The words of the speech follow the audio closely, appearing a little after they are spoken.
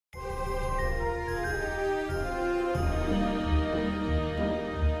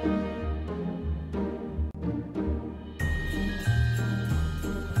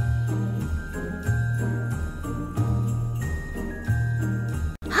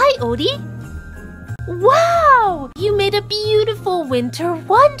Odie. Wow! You made a beautiful winter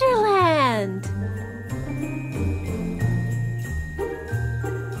wonderland!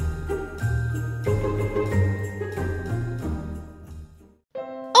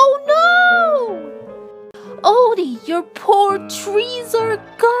 Oh no! Odie, your poor trees are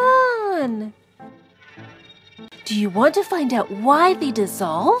gone! Do you want to find out why they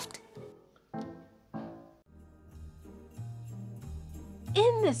dissolved?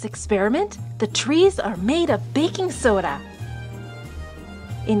 In this experiment, the trees are made of baking soda.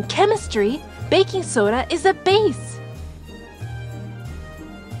 In chemistry, baking soda is a base.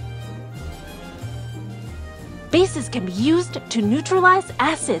 Bases can be used to neutralize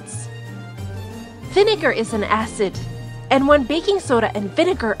acids. Vinegar is an acid, and when baking soda and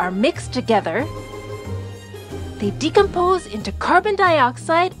vinegar are mixed together, they decompose into carbon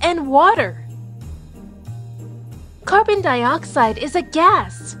dioxide and water. Carbon dioxide is a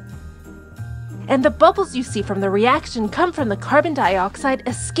gas, and the bubbles you see from the reaction come from the carbon dioxide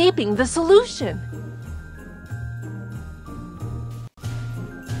escaping the solution.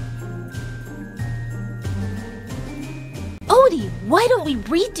 Odie, why don't we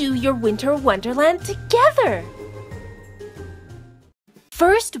redo your winter wonderland together?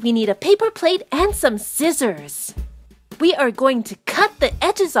 First, we need a paper plate and some scissors. We are going to cut the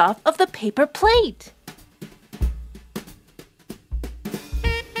edges off of the paper plate.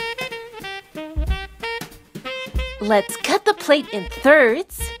 Let's cut the plate in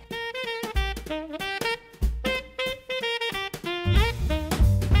thirds.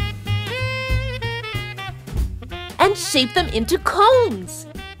 And shape them into cones.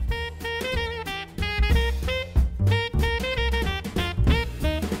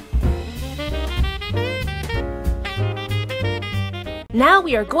 Now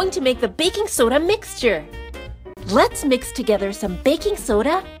we are going to make the baking soda mixture. Let's mix together some baking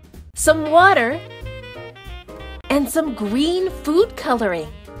soda, some water, and some green food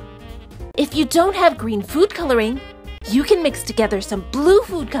coloring. If you don't have green food coloring, you can mix together some blue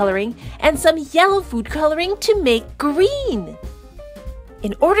food coloring and some yellow food coloring to make green.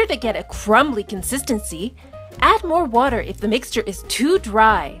 In order to get a crumbly consistency, add more water if the mixture is too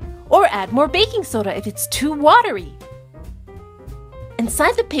dry, or add more baking soda if it's too watery.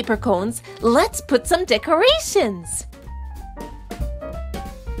 Inside the paper cones, let's put some decorations.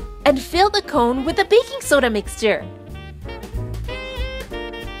 And fill the cone with the baking soda mixture.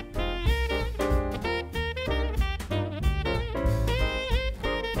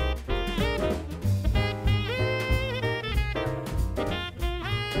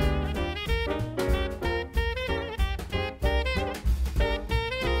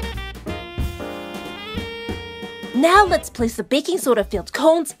 Now let's place the baking soda filled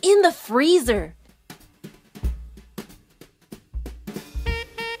cones in the freezer.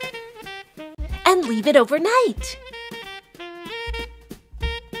 And leave it overnight.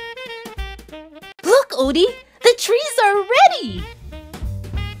 Look, Odie, the trees are ready!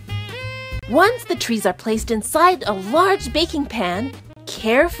 Once the trees are placed inside a large baking pan,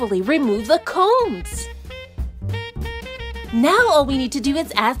 carefully remove the cones. Now all we need to do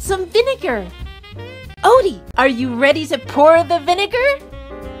is add some vinegar. Odie, are you ready to pour the vinegar?